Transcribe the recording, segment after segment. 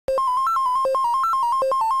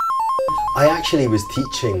I actually was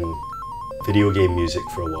teaching video game music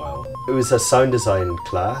for a while. It was a sound design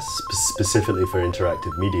class specifically for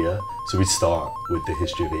interactive media, so we'd start with the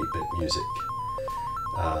history of 8-bit music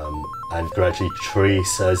and gradually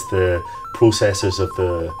trace as the processors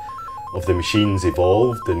of the machines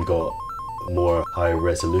evolved and got more high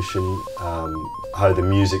resolution, how the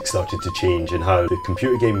music started to change and how the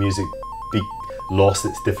computer game music lost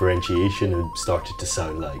its differentiation and started to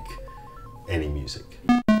sound like any music.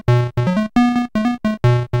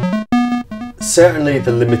 Certainly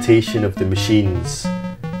the limitation of the machines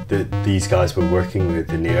that these guys were working with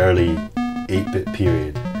in the early 8-bit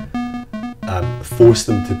period forced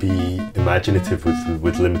them to be imaginative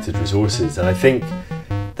with limited resources, and I think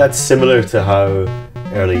that's similar to how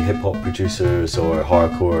early hip-hop producers or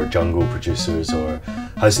hardcore jungle producers or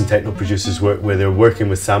house and techno producers work, where they're working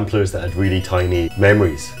with samplers that had really tiny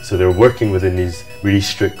memories. So they're working within these really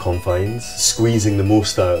strict confines, squeezing the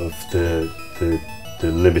most out of the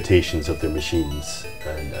limitations of their machines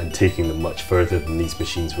and taking them much further than these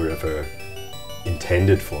machines were ever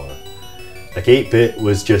intended for. Like 8-bit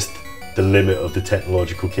was just the limit of the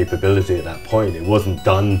technological capability at that point. It wasn't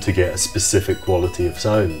done to get a specific quality of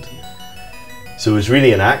sound. So it was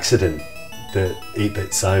really an accident that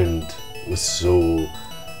 8-bit sound was so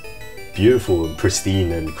beautiful and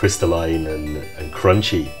pristine and crystalline and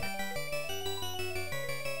crunchy.